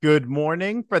Good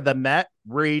morning for the Met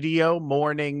Radio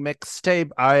Morning Mixtape.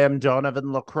 I am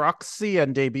Donovan LaCroixy,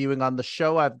 and debuting on the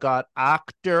show, I've got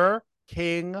actor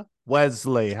King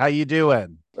Wesley. How you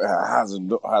doing? How's it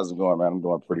going, man? I'm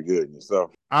doing pretty good. Yourself?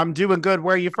 I'm doing good.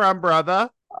 Where you from, brother?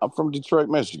 I'm from Detroit,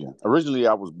 Michigan. Originally,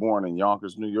 I was born in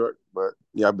Yonkers, New York, but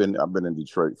yeah, I've been in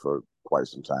Detroit for quite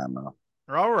some time now.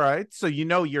 All right. So you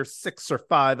know you're 6 or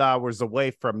 5 hours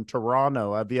away from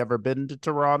Toronto. Have you ever been to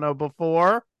Toronto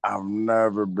before? I've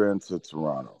never been to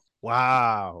Toronto.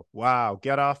 Wow. Wow.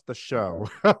 Get off the show.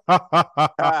 But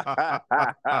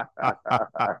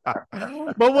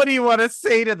what do you want to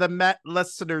say to the Met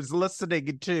listeners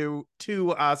listening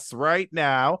to us right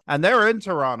now? And they're in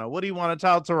Toronto. What do you want to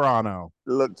tell Toronto?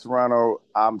 Look, Toronto,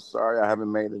 I'm sorry I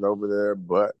haven't made it over there,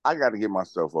 but I got to get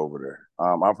myself over there.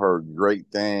 I've heard great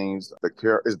things.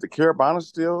 Is the Carabana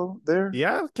still there?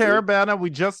 Yeah, Caravana,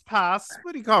 we just passed.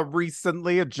 What do you call it?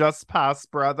 Recently? It just passed,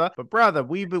 brother. But brother,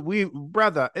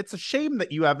 brother, it's a shame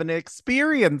that you haven't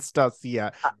experienced us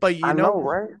yet. But I know,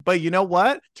 right? you know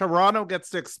what? Toronto gets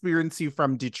to experience you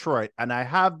from Detroit, and I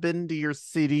have been to your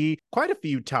city quite a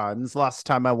few times. Last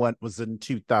time I went was in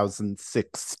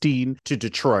 2016 to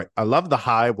Detroit. I love the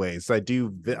highways. I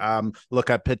do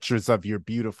look at pictures of your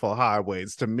beautiful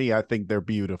highways. To me, I think they're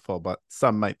beautiful, but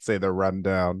some might say they're run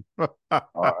down.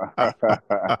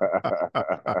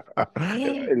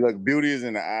 Hey, look, beauty is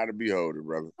in the eye of the beholder,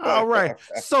 brother. All right.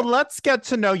 So let's get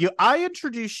to know you. I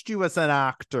introduced you as an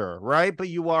actor, right? But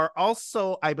you are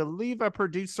also, I believe, a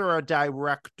producer or a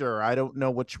director. I don't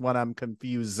know which one I'm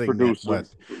confusing it Producer.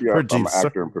 with. Yep, I'm an Producer.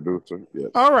 actor and producer.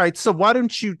 Yes. All right. So why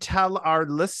don't you tell our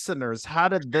listeners, how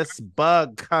did this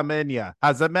bug come in you?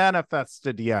 Has it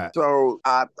manifested yet? So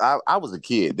I was a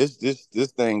kid. This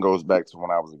thing goes back to when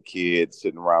I was a kid,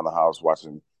 sitting around the house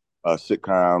watching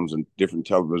sitcoms and different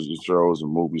television shows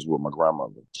and movies with my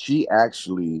grandmother. She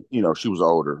actually, she was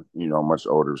older, much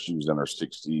older. She was in her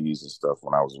 60s and stuff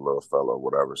when I was a little fellow or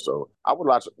whatever. So I would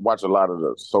watch a lot of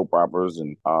the soap operas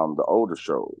and the older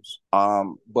shows.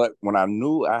 But when I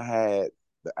knew I had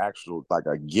the actual like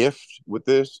a gift with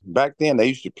this. Back then, they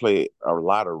used to play a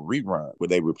lot of reruns where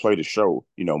they would play the show,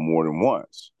 more than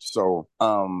once. So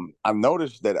I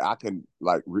noticed that I can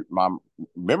my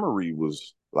memory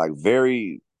was like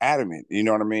very adamant. You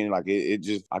know what I mean? Like it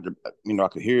just I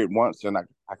could hear it once and I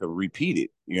could repeat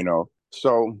it.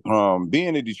 So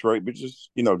being in Detroit, but just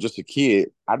a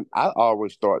kid, I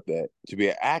always thought that to be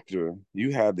an actor,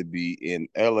 you had to be in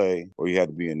LA or you had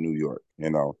to be in New York.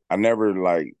 I never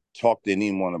like talked to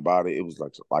anyone about it. It was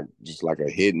like just like a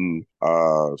hidden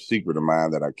secret of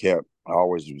mine that I kept. I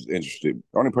always was interested.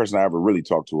 The only person I ever really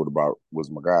talked to it about was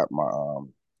my guy, my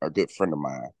a good friend of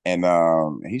mine. And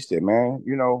he said, man,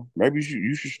 maybe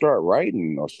you should start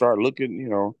writing or start looking,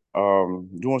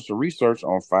 doing some research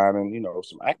on finding,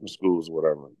 some acting schools or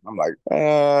whatever. I'm like,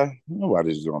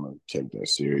 nobody's gonna take that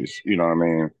serious. You know what I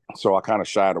mean? So I kind of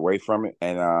shied away from it.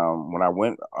 And when I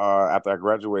went after I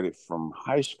graduated from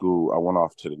high school, I went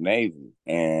off to the Navy.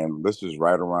 And this is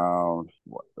right around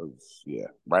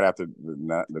right after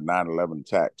the 9/11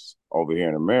 attacks over here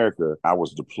in America. I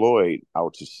was deployed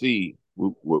out to sea.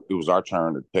 It was our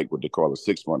turn to take what they call a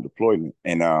 6-month deployment,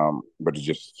 and but it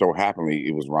just so happened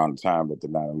it was around the time that the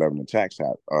 9/11 attacks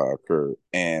occurred.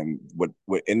 And what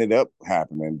ended up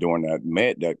happening during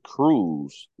that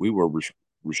cruise, we were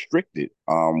restricted,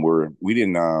 where we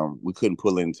couldn't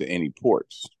pull into any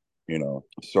ports,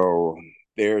 So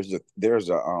there's a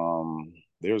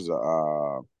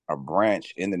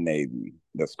branch in the Navy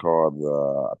that's called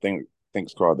I think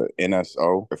it's called the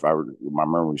NSO, if my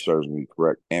memory serves me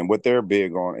correct. And what they're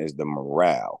big on is the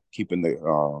morale, keeping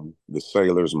the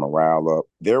sailors' morale up.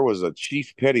 There was a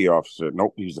chief petty officer.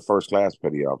 Nope, he was the first class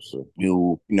petty officer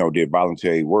who did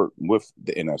voluntary work with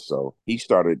the NSO. He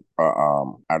started a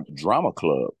drama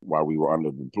club while we were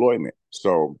under deployment.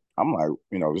 So I'm like,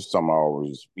 this is something I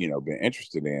always, been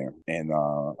interested in. And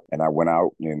I went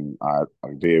out and I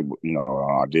did, an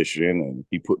audition, and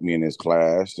he put me in his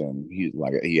class, and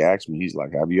he asked me, he's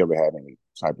like, have you ever had any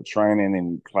type of training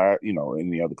in class,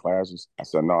 any other classes? I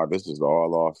said, no, this is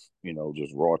all off,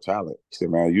 just raw talent. He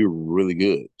said, man, you're really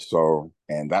good. So,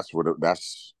 and that's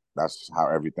how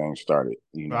everything started.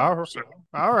 All, So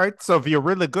all right. So if you're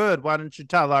really good, why don't you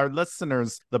tell our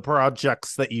listeners the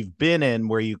projects that you've been in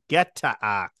where you get to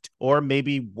act or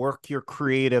maybe work your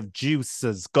creative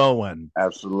juices going?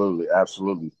 absolutely,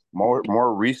 absolutely.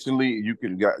 More recently, you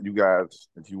guys,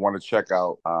 if you want to check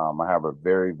out, I have a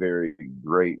very, very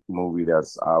great movie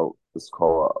that's out. It's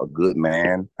called A Good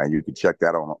Man, and you can check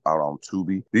that out on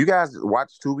Tubi. Do you guys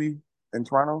watch Tubi? in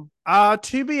Toronto?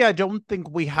 Tubi, I don't think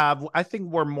we have. I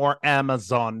think we're more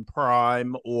Amazon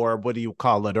Prime or what do you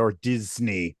call it, or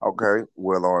Disney. Okay,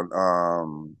 well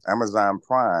on Amazon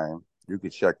Prime, you can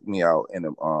check me out in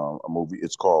a movie.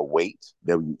 It's called Wait,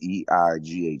 Weight.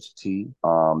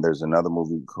 There's another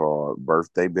movie called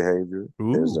Birthday Behavior.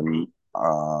 There's Ooh. a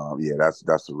yeah,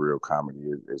 that's a real comedy.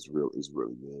 It's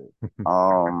really good.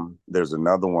 There's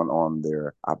another one on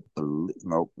there. I believe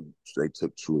nope, they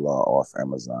took True Law off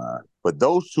Amazon. But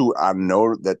those two, I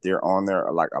know that they're on there.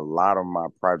 Like a lot of my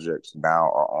projects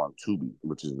now are on Tubi,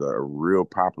 which is a real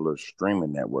popular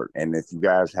streaming network. And if you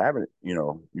guys haven't,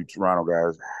 you Toronto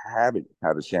guys haven't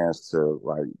had a chance to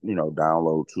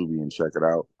download Tubi and check it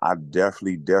out, I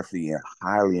definitely and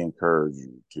highly encourage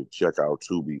you to check out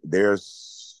Tubi.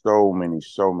 There's so many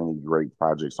great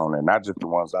projects on there. Not just the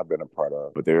ones I've been a part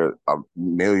of, but there are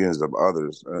millions of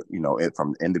others.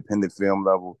 From the independent film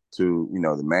level to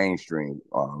the mainstream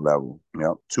level.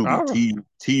 Tubi, Oh.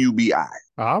 Tubi.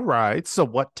 All right. So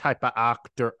what type of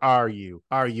actor are you?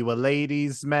 Are you a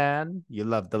ladies' man? You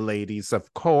love the ladies,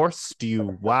 of course. Do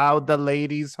you wow the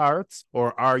ladies' hearts?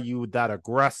 Or are you that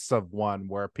aggressive one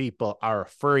where people are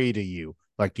afraid of you?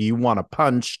 Like, do you want to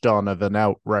punch Donovan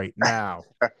out right now?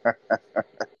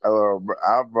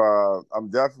 I'm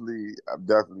definitely a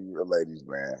ladies'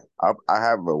 man. I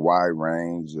have a wide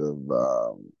range of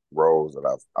roles that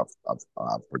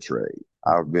I've portrayed.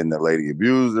 I've been the lady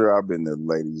abuser. I've been the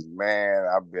ladies' man.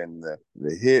 I've been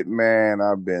the hit man.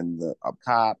 I've been a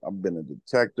cop. I've been a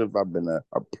detective. I've been a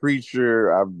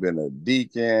preacher. I've been a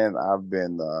deacon. I've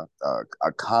been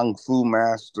a kung fu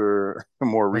master.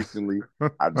 More recently,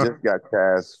 I just got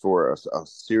cast for a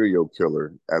serial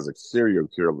killer as a serial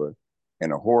killer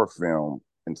in a horror film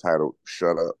entitled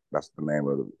 "Shut Up." That's the name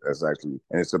of it. That's actually,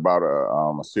 and it's about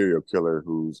a serial killer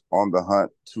who's on the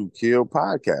hunt to kill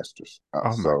podcasters. Oh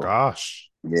my So gosh.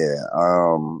 yeah,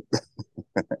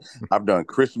 I've done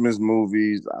Christmas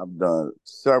movies. I've done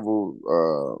several,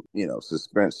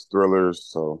 suspense thrillers.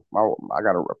 So I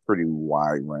got a pretty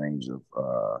wide range of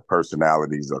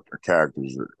personalities or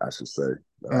characters, I should say,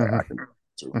 that I can.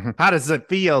 How does it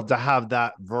feel to have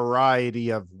that variety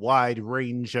of wide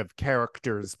range of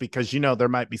characters? Because, there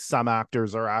might be some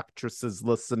actors or actresses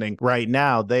listening right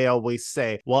now. They always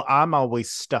say, well, I'm always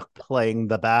stuck playing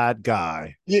the bad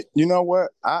guy. You know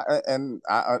what? I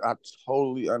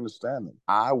totally understand them.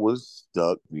 I was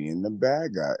stuck being the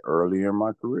bad guy early in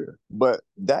my career, but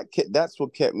that's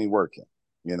what kept me working.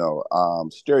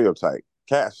 Stereotype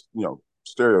cast.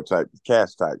 Stereotype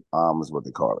cast type is what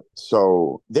they call it.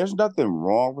 So there's nothing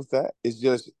wrong with that. It's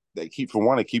just for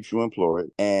one, it keeps you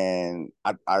employed, and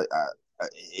it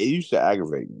used to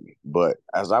aggravate me. But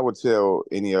as I would tell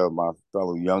any of my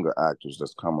fellow younger actors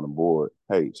that's coming aboard,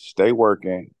 hey, stay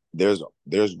working. There's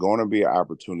going to be an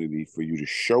opportunity for you to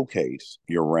showcase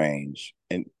your range,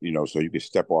 and so you can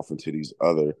step off into these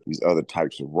other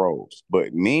types of roles.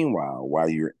 But meanwhile, while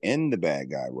you're in the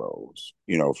bad guy roles,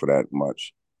 for that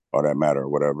much or that matter or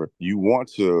whatever, you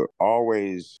want to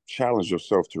always challenge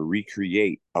yourself to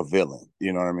recreate a villain.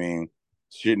 You know what I mean?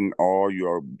 Shouldn't all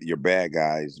your bad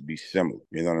guys be similar?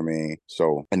 You know what I mean?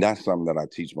 So, and that's something that I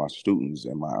teach my students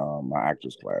in my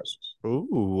actors classes.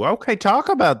 Ooh, okay. Talk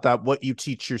about that. What you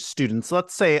teach your students.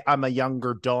 Let's say I'm a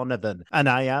younger Donovan and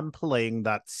I am playing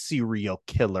that serial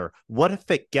killer. What if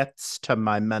it gets to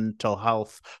my mental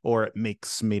health or it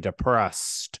makes me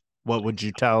depressed? What would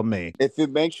you tell me? If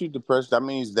it makes you depressed, that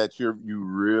means that you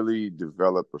really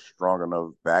developed a strong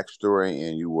enough backstory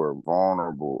and you were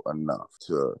vulnerable enough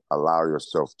to allow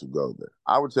yourself to go there.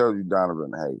 I would tell you,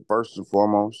 Donovan, hey, first and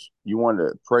foremost, you want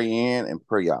to pray in and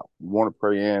pray out. You want to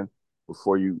pray in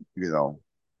before you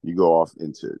go off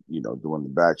into, doing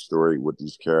the backstory with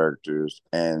these characters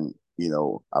and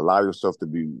allow yourself to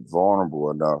be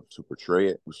vulnerable enough to portray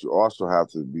it. But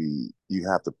you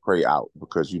have to pray out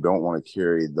because you don't want to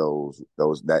carry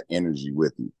that energy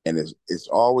with you. And it's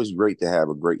always great to have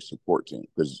a great support team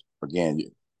because again,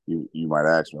 you might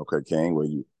ask me, okay, King, well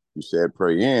you said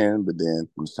pray in, but then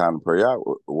when it's time to pray out,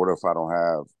 what if I don't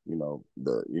have,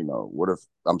 what if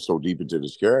I'm so deep into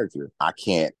this character, I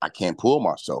can't pull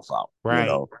myself out. Right.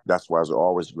 That's why it's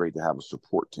always great to have a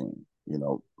support team.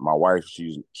 My wife,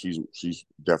 she's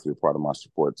definitely a part of my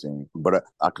support team. But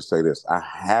I could say this: I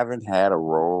haven't had a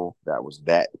role that was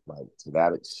that to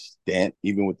that extent.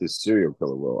 Even with this serial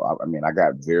killer role, I mean, I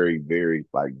got very, very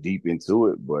deep into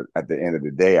it. But at the end of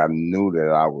the day, I knew that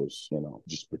I was,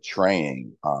 just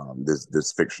portraying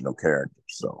this fictional character.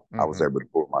 So I was able to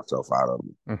pull myself out of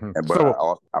it.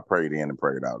 But I prayed in and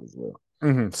prayed out as well.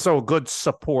 So a good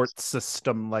support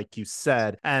system, like you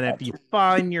said. And if you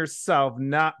find yourself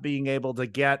not being able to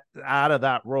get out of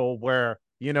that role where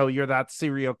you're that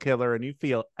serial killer and you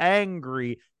feel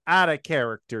angry at a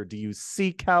character, do you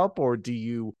seek help or do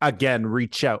you again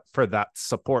reach out for that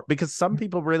support? Because some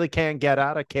people really can't get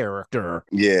at a character.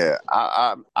 Yeah,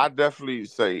 I definitely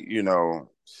say,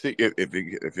 seek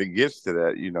if it gets to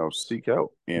that, seek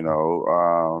help.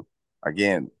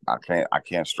 Again, I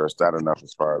can't stress that enough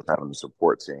as far as having a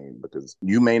support team, because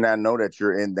you may not know that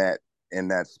you're in that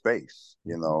space.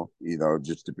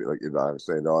 Just to be like I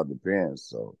say, it all depends.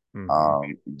 So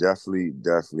definitely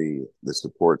the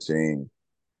support team,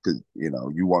 because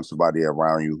you want somebody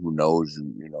around you who knows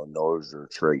you, knows your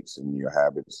traits and your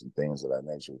habits and things of that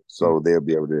nature, so they'll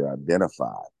be able to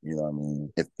identify, what I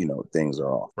mean, if things are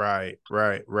off. Right.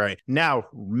 Now,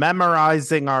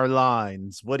 memorizing our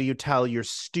lines, what do you tell your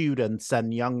students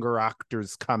and younger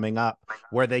actors coming up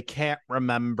where they can't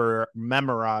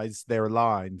memorize their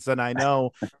lines? And I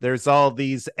know there's all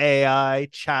these AI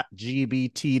chat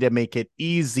GBT to make it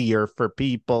easier for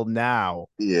people now.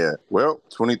 Yeah, well,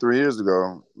 23 years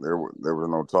ago, there were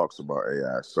no talks about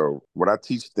AI. So what I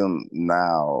teach them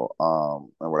now,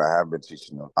 and what I have been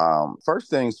teaching them,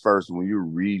 first things first, when you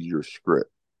read your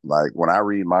script, like when I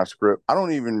read my script, I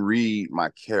don't even read my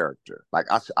character. Like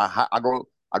I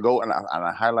go and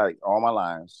I highlight all my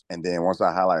lines, and then once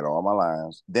I highlight all my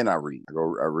lines, then I read.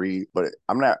 I read, but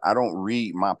I don't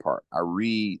read my part. I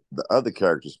read the other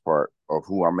character's part of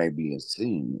who I may be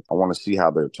seeing. I want to see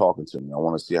how they're talking to me. I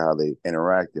want to see how they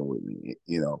interacting with me.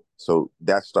 So what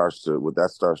that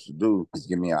starts to do is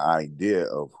give me an idea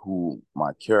of who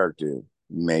my character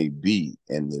may be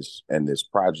in this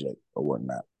project or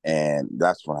whatnot. And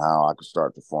that's how I could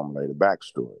start to formulate a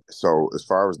backstory. So as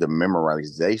far as the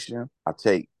memorization, I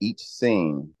take each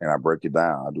scene and I break it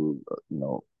down. I do,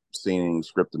 scene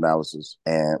script analysis,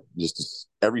 and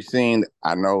every scene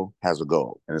I know has a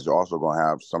goal, and it's also going to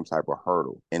have some type of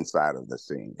hurdle inside of the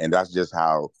scene. And that's just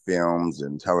how films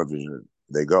and television,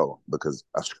 they go, because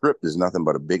a script is nothing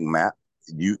but a big map.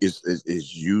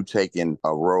 Is you taking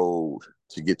a road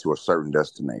to get to a certain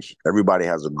destination. Everybody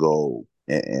has a goal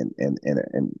and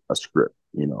a script,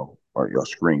 or your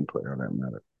screenplay, or that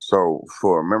matter. So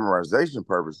for memorization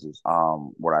purposes,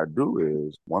 what I do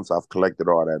is, once I've collected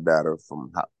all that data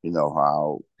from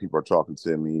how people are talking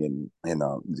to me, and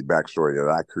the backstory that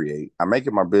I create, I make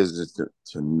it my business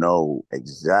to know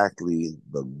exactly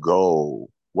the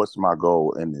goal. What's my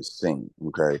goal in this scene?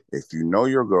 Okay, if you know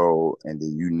your goal and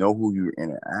then you know who you're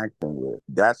interacting with,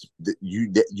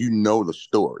 you know the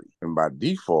story, and by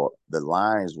default, the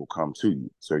lines will come to you.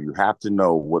 So you have to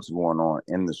know what's going on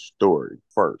in the story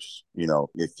first.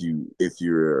 If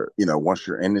you're once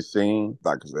you're in the scene,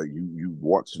 like I said, you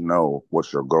want to know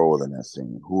what's your goal in that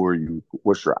scene. Who are you?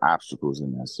 What's your obstacles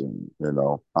in that scene?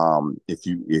 If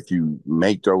you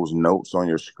make those notes on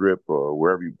your script or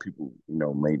wherever people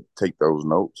may take those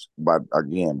notes, by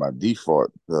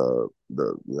default, the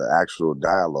actual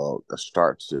dialogue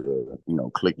starts to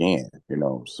click in.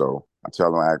 So I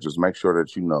tell them actors, make sure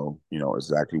that you know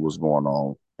exactly what's going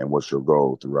on and what's your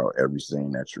goal throughout every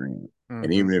scene that you're in.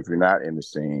 And even if you're not in the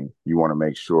scene, you want to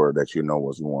make sure that you know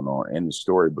what's going on in the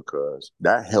story, because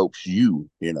that helps you,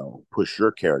 push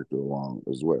your character along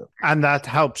as well. And that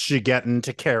helps you get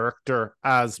into character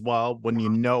as well when you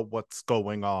know what's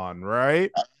going on,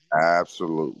 right?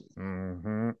 Absolutely.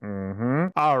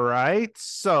 All right.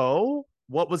 So,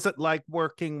 what was it like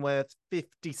working with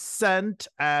 50 Cent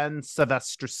and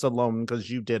Sylvester Stallone? Because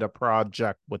you did a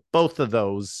project with both of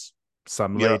those.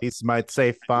 Some Yeah. ladies might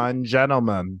say fine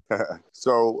gentlemen.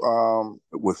 So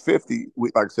with 50,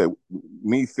 like I said,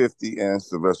 me, 50, and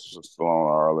Sylvester Stallone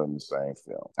are all in the same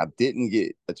film. I didn't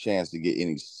get a chance to get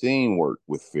any scene work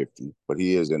with 50, but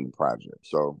he is in the project,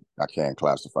 so I can't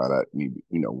classify that me,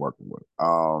 working with.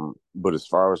 But as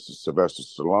far as Sylvester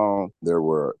Stallone, there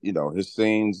were, his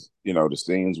scenes, the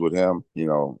scenes with him,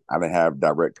 I didn't have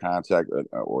direct contact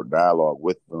or dialogue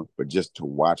with him, but just to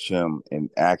watch him in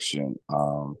action,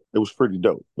 it was pretty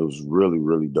dope. It was really,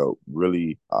 really dope.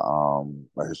 Really, a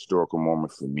historical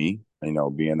moment for me.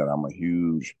 Being that I'm a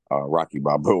huge Rocky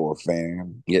Balboa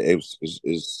fan, yeah,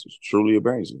 it's truly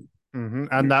amazing.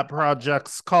 And that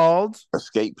project's called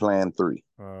Escape Plan 3.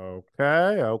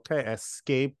 Okay.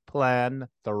 Escape Plan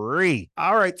 3.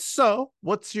 All right. So,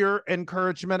 what's your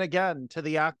encouragement again to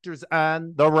the actors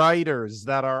and the writers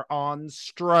that are on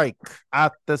strike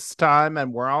at this time?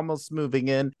 And we're almost moving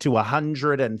in to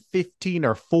 115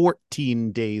 or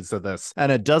 14 days of this,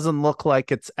 and it doesn't look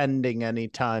like it's ending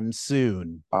anytime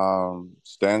soon.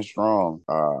 Stand strong.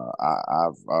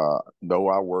 I've though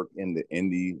I work in the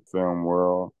indie film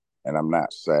world, and I'm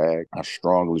not SAG. I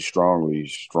strongly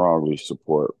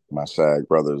support my SAG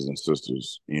brothers and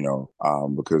sisters,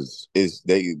 because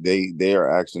they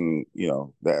are asking,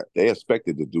 that they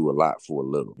expected to do a lot for a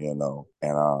little,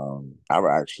 and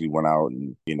I actually went out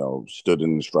and, stood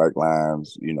in the strike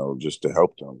lines, just to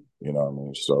help them, what I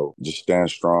mean? So just stand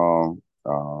strong.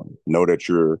 Know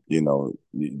that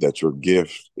that your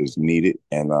gift is needed,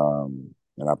 and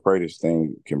I pray this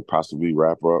thing can possibly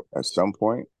wrap up at some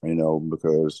point,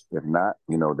 because if not,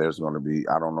 there's going to be,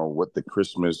 I don't know what the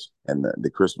Christmas and the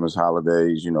Christmas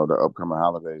holidays, the upcoming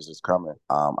holidays is coming.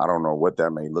 I don't know what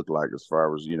that may look like as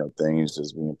far as, things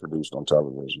that's being produced on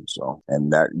television. So,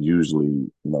 and that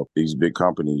usually, these big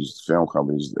companies, film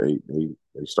companies, they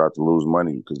start to lose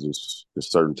money because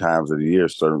there's certain times of the year,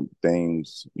 certain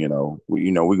things,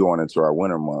 we going into our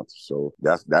winter months. So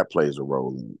that plays a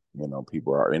role in,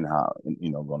 people are in house,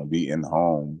 going to be in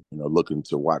home, looking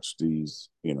to watch these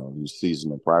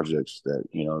seasonal projects that,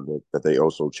 that they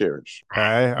also cherish.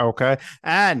 Okay.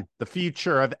 And the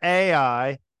future of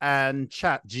AI and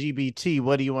chat GBT,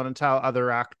 what do you want to tell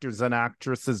other actors and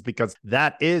actresses? Because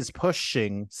that is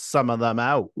pushing some of them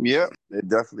out. Yeah, it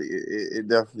definitely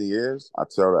is. I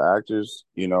tell the actors,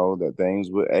 that things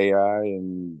with AI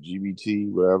and GBT,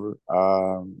 whatever,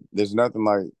 there's nothing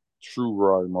like true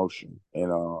raw emotion. I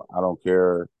don't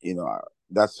care,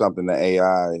 that's something that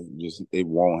AI just, it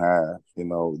won't have.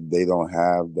 They don't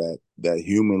have that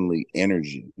humanly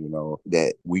energy,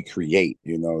 that we create,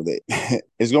 that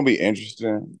it's gonna be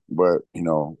interesting, but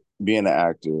being an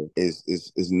actor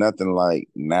is nothing like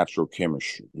natural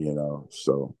chemistry,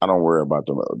 So I don't worry about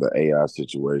the AI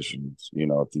situations.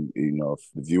 If the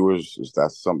viewers, if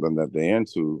that's something that they're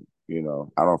into,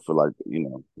 I don't feel like,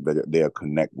 they'll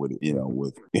connect with it,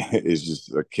 with it's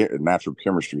just a natural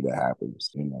chemistry that happens,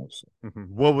 So.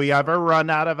 Will we ever run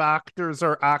out of actors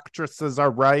or actresses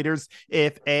or writers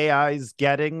if AI is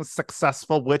getting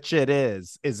successful, which it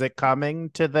is? Is it coming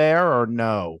to there or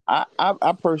no? I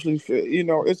personally feel,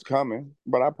 it's coming,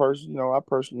 but I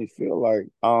personally feel like,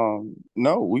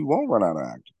 no, we won't run out of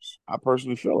actors. I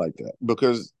personally feel like that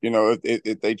because,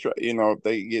 if they try, if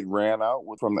they get ran out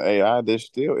from the AI, they're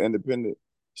still an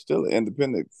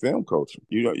independent film culture.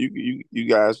 You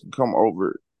guys can come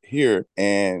over here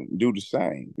and do the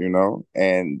same,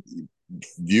 and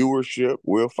viewership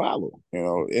will follow,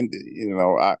 and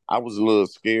I was a little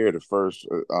scared at first,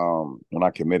 when I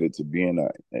committed to being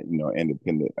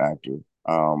independent actor,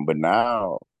 but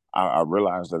now I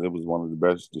realized that it was one of the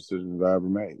best decisions I ever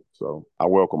made. So I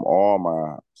welcome all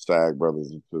my SAG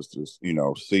brothers and sisters,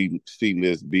 C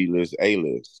list, B list, A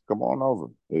list. Come on over.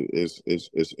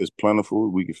 It's plentiful.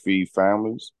 We can feed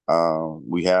families.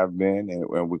 We have been,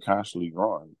 and we're constantly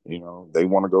growing. They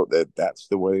want to go. That's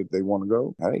the way they want to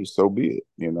go. Hey, so be it.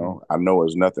 I know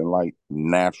it's nothing like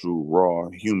natural, raw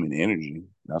human energy.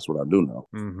 That's what I do know.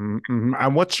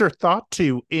 And what's your thought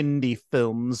to indie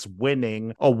films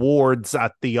winning awards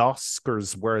at the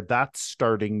Oscars, where that's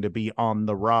starting to be on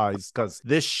the rise? Because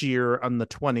this year on the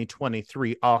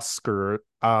 2023 Oscars,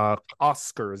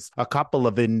 a couple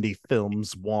of indie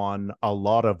films won a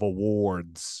lot of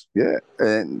awards. Yeah,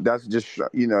 and that's just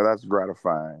that's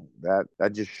gratifying.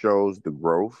 That just shows the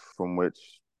growth from which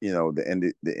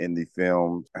the indie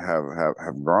films have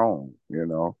grown.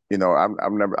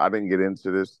 I didn't get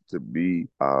into this to be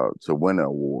to win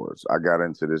awards. I got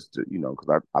into this to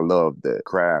because I love the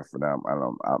craft, and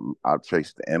I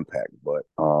chase the impact. But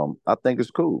I think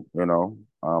it's cool.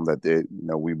 That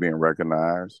we being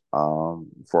recognized for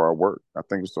our work. I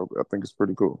think it's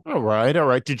pretty cool. All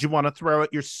right. Did you want to throw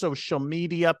out your social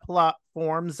media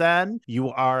platforms then? You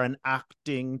are an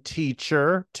acting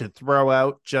teacher, to throw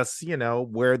out just,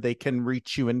 where they can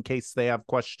reach you in case they have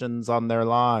questions on their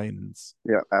lines.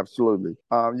 Yeah, absolutely.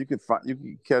 You can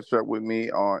catch up with me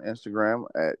on Instagram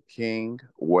at King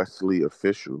Wesley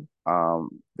Official.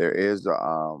 There is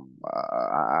a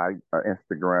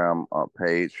Instagram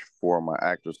page for my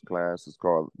actors class. It's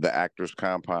called The Actors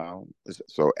Compound.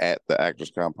 So at The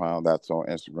Actors Compound, that's on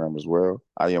Instagram as well.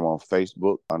 I am on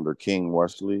Facebook under King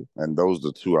Wesley, and those are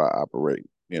the two I operate.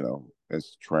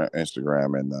 It's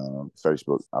Instagram and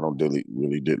Facebook. I don't dilly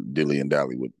and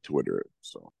dally with Twitter.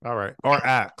 So all right, or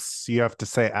X. You have to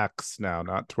say X now,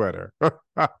 not Twitter.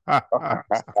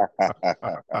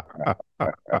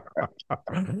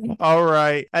 All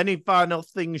right. Any final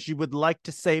things you would like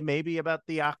to say, maybe about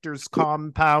the Actors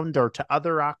Compound, or to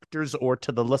other actors, or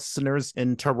to the listeners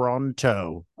in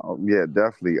Toronto? Oh, yeah,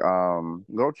 definitely.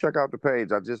 Go check out the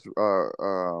page. I just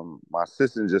my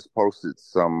assistant just posted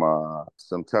some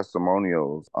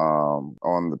testimonials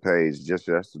on the page just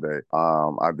yesterday.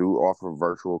 I do offer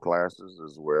virtual classes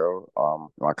as well.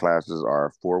 My classes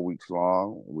are 4 weeks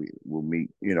long. We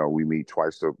meet, we meet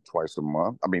twice a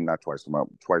month. I mean, not twice a month,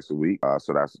 twice a week.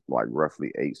 So that's like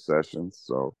roughly 8 sessions.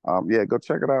 So yeah, go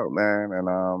check it out, man. And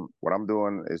what I'm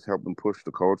doing is helping push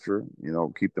the culture,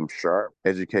 keep them sharp,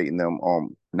 educating them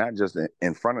on not just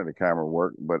in front of the camera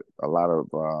work, but a lot of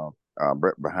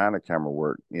behind the camera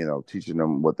work, teaching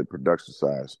them what the production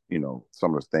size,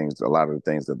 some of the things, a lot of the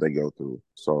things that they go through.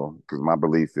 So, because my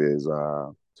belief is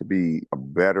to be a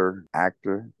better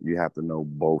actor, you have to know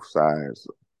both sides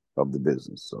of the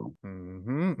business. So,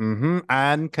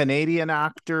 And Canadian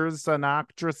actors and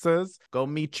actresses, go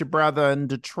meet your brother in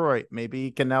Detroit. Maybe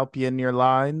he can help you in your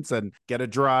lines and get a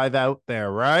drive out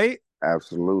there, right?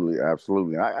 absolutely,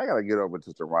 absolutely. I got to get over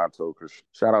to Toronto because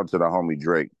shout out to the homie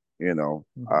Drake.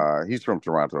 He's from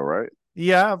Toronto, right?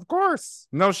 Yeah, of course.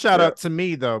 No shout Yeah. out to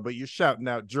me though, but you're shouting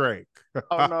out Drake.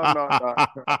 Oh, no, no, no.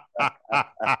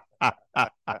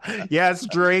 Yes,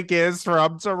 Drake is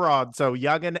from Toronto,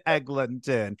 young and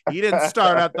Eglinton. He didn't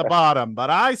start at the bottom, but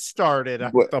I started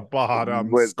at but the bottom,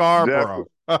 but Scarborough.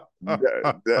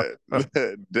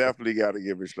 definitely got to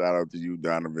give a shout out to you,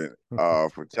 Donovan,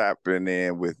 for tapping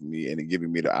in with me and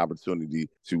giving me the opportunity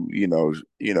to,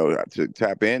 to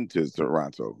tap into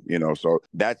Toronto. So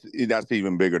that's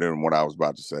even bigger than what I was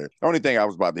about to say. The only thing I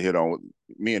was about to hit on,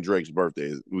 me and Drake's birthday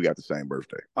is we got the same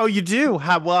birthday. Oh, you do?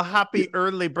 Well, Yeah. happy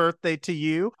early birthday to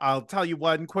you. I'll tell you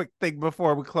one quick thing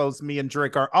before we close. Me and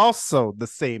Drake are also the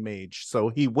same age, so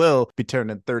he will be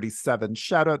turning 37.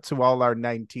 Shout out to all our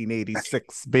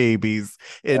 1986 babies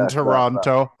in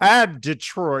Toronto and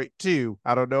Detroit, too.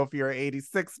 I don't know if you're an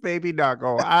 86 baby, not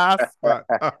gonna ask, but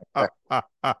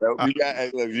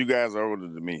You guys are older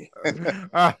than me.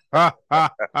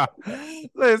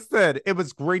 Listen, it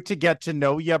was great to get to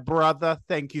know you, brother.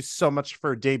 Thank you so much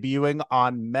for debuting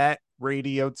on Met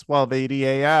Radio 1280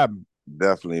 AM.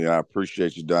 Definitely. I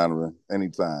appreciate you, Donovan.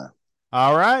 Anytime.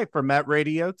 All right, for Met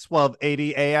Radio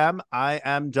 1280 AM, I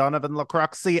am Donovan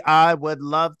LaCroixy. I would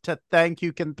love to thank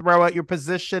you. Can throw out your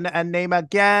position and name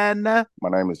again. My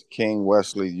name is King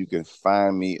Wesley. You can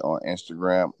find me on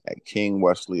Instagram at King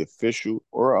Wesley Official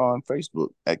or on Facebook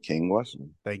at King Wesley.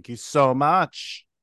 Thank you so much.